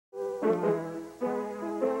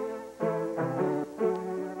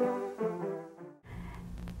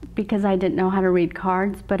because I didn't know how to read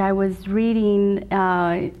cards, but I was reading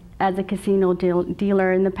as a casino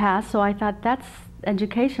dealer in the past, so I thought that's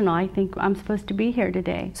educational. I think I'm supposed to be here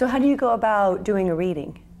today. So how do you go about doing a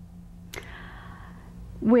reading?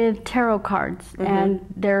 With tarot cards, and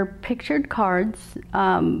they're pictured cards.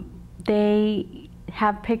 They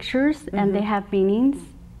have pictures and they have meanings,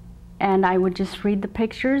 and I would just read the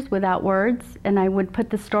pictures without words, and I would put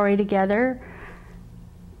the story together.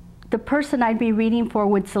 The person I'd be reading for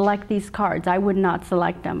would select these cards. I would not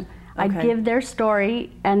select them. Okay. I'd give their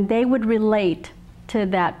story, and they would relate to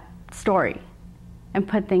that story and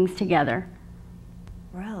put things together.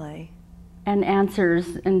 Really? And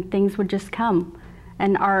answers and things would just come.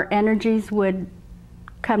 And our energies would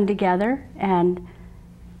come together and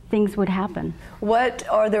things would happen. What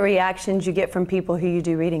are the reactions you get from people who you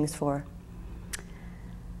do readings for?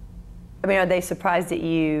 I mean, are they surprised at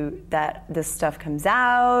you that this stuff comes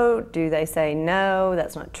out? Do they say, no,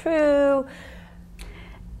 that's not true?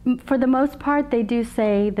 For the most part, they do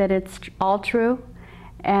say that it's all true,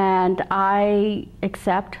 and I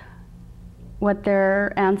accept what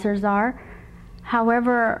their answers are.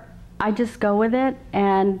 However, I just go with it,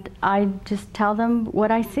 and I just tell them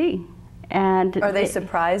what I see. And are they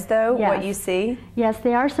surprised, though, yes. what you see? Yes,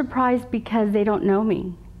 they are surprised because they don't know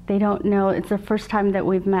me. They don't know. It's the first time that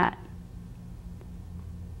we've met.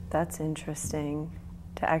 That's interesting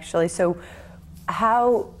to actually. So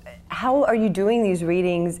how are you doing these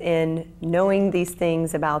readings in knowing these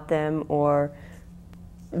things about them or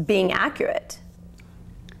being accurate?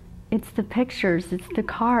 It's the pictures, it's the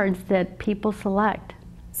cards that people select.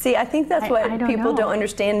 See, I think that's what people don't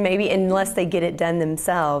understand, maybe unless they get it done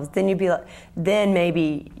themselves. Then you'd be like, then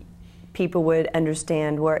maybe people would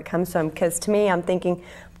understand where it comes from. Because to me, I'm thinking,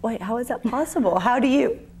 wait, how is that possible? How do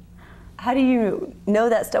you know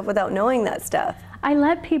that stuff without knowing that stuff? I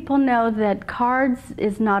let people know that cards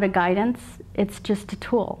is not a guidance, it's just a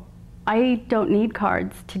tool. I don't need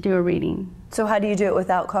cards to do a reading. So how do you do it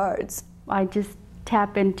without cards? I just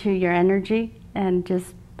tap into your energy, and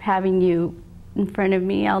just having you in front of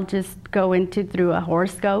me, I'll just go into through a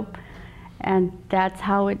horoscope, and that's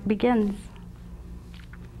how it begins.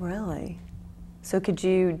 Really? So could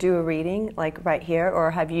you do a reading like right here,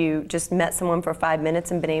 or have you just met someone for 5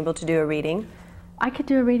 minutes and been able to do a reading? I could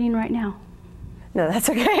do a reading right now. No, that's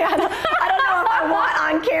okay. I don't know if I want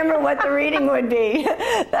on camera what the reading would be.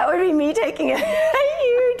 That would be me taking a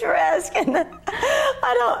huge risk, and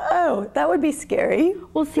that would be scary.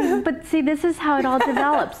 Well, see, this is how it all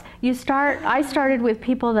develops. I started with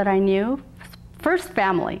people that I knew, first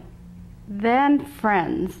family, then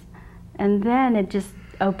friends, and then it just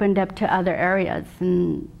opened up to other areas.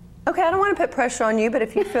 And okay, I don't want to put pressure on you, but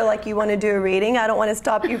if you feel like you want to do a reading, I don't want to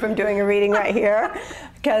stop you from doing a reading right here,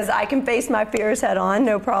 because I can face my fears head on,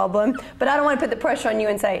 no problem. But I don't want to put the pressure on you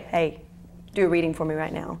and say, hey, do a reading for me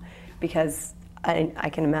right now, because I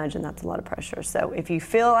can imagine that's a lot of pressure. So if you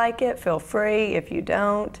feel like it, feel free. If you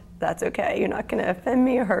don't, that's okay. You're not going to offend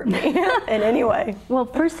me or hurt me in any way. Well,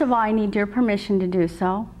 first of all, I need your permission to do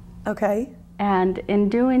so. Okay. And in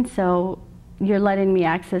doing so, you're letting me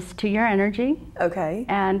access to your energy. Okay.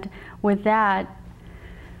 And with that,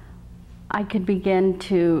 I could begin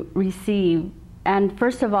to receive. And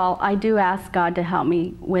first of all, I do ask God to help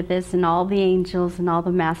me with this, and all the angels and all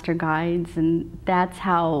the master guides, and that's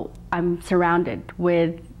how I'm surrounded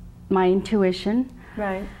with my intuition.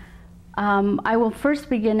 Right. I will first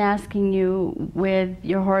begin asking you with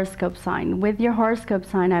your horoscope sign. With your horoscope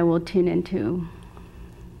sign, I will tune into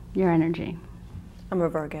your energy. I'm a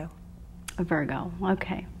Virgo. A Virgo,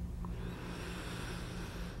 okay.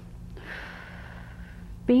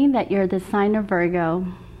 Being that you're the sign of Virgo,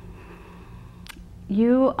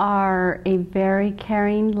 you are a very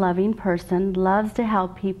caring, loving person, loves to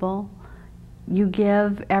help people. You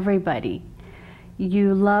give everybody.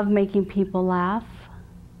 You love making people laugh.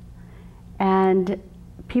 And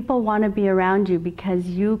people want to be around you because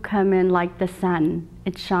you come in like the sun.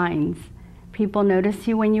 It shines. People notice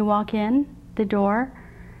you when you walk in the door,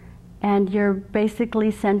 and you're basically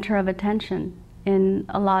center of attention in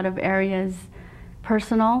a lot of areas,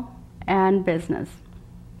 personal and business.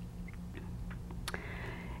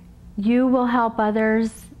 You will help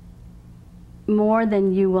others more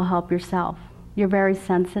than you will help yourself. You're very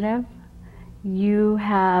sensitive. You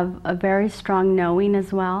have a very strong knowing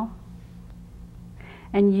as well.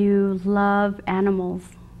 And you love animals,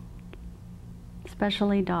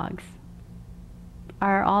 especially dogs.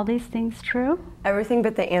 Are all these things true? Everything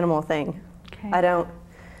but the animal thing. Okay.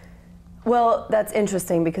 Well, that's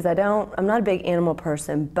interesting because I'm not a big animal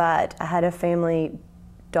person, but I had a family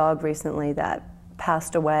dog recently that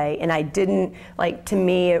passed away, and I didn't, to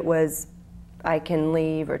me it was I can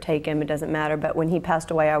leave or take him, it doesn't matter. But when he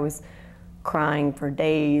passed away, I was crying for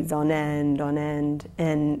days on end,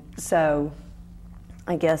 and so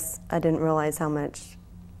I guess I didn't realize how much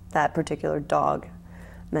that particular dog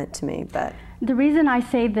meant to me. But the reason I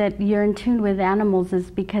say that you're in tune with animals is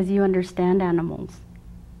because you understand animals.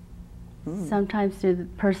 Sometimes through the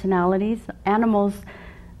personalities. Animals,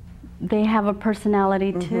 they have a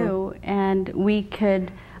personality too, and we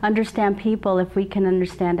could understand people if we can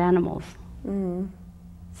understand animals.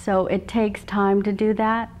 So it takes time to do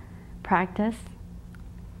that, practice,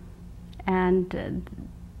 and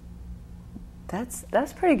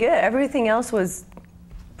that's pretty good. Everything else was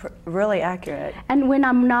really accurate. And when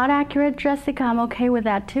I'm not accurate, Jessica, I'm okay with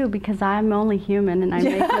that too, because I'm only human and I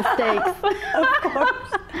make mistakes. Of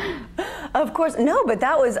course. Of course. No, but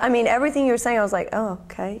that was, I mean, everything you were saying, I was like, oh,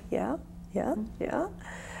 okay, yeah.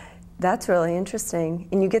 That's really interesting.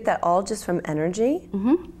 And you get that all just from energy?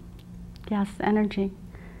 Yes, energy.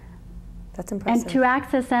 That's impressive. And to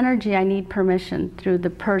access energy, I need permission through the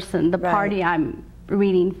person, the party I'm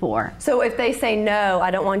reading for. So if they say, no,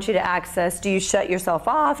 I don't want you to access, do you shut yourself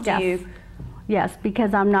off? Do you? Yes,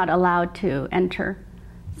 because I'm not allowed to enter.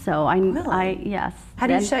 So yes. How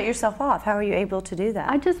do you shut yourself off? How are you able to do that?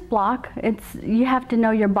 I just block. You have to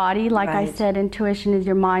know your body. Like I said, intuition is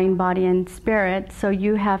your mind, body, and spirit. So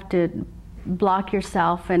you have to block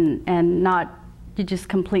yourself and you just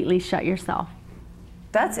completely shut yourself.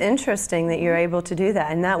 That's interesting that you're able to do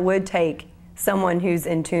that, and that would take someone who's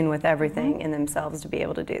in tune with everything in themselves to be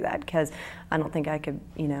able to do that, because I don't think I could,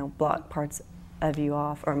 block parts of you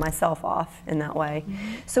off or myself off in that way.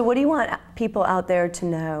 So what do you want people out there to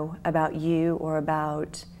know about you or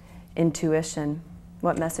about intuition?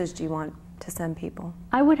 What message do you want to send people?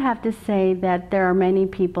 I would have to say that there are many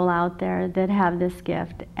people out there that have this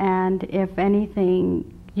gift, and if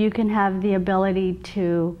anything, you can have the ability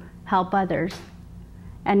to help others.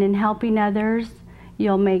 And in helping others,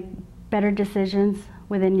 you'll make better decisions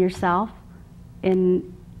within yourself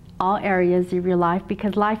in all areas of your life,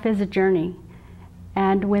 because life is a journey.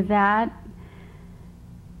 And with that,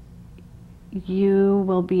 you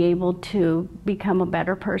will be able to become a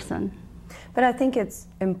better person. But I think it's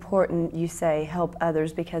important you say help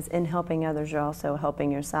others, because in helping others, you're also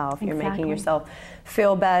helping yourself. You're making yourself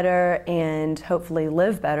feel better and hopefully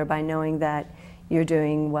live better by knowing that you're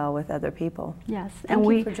doing well with other people. Yes. Thank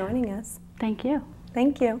you for joining us. Thank you.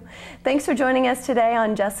 Thank you. Thanks for joining us today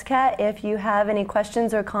on Jessica. If you have any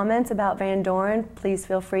questions or comments about Van Doren, please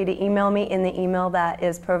feel free to email me in the email that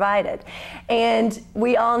is provided. And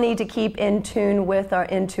we all need to keep in tune with our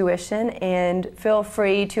intuition, and feel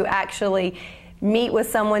free to actually meet with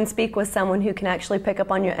someone, speak with someone who can actually pick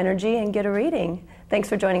up on your energy and get a reading. Thanks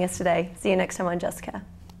for joining us today. See you next time on Jessica.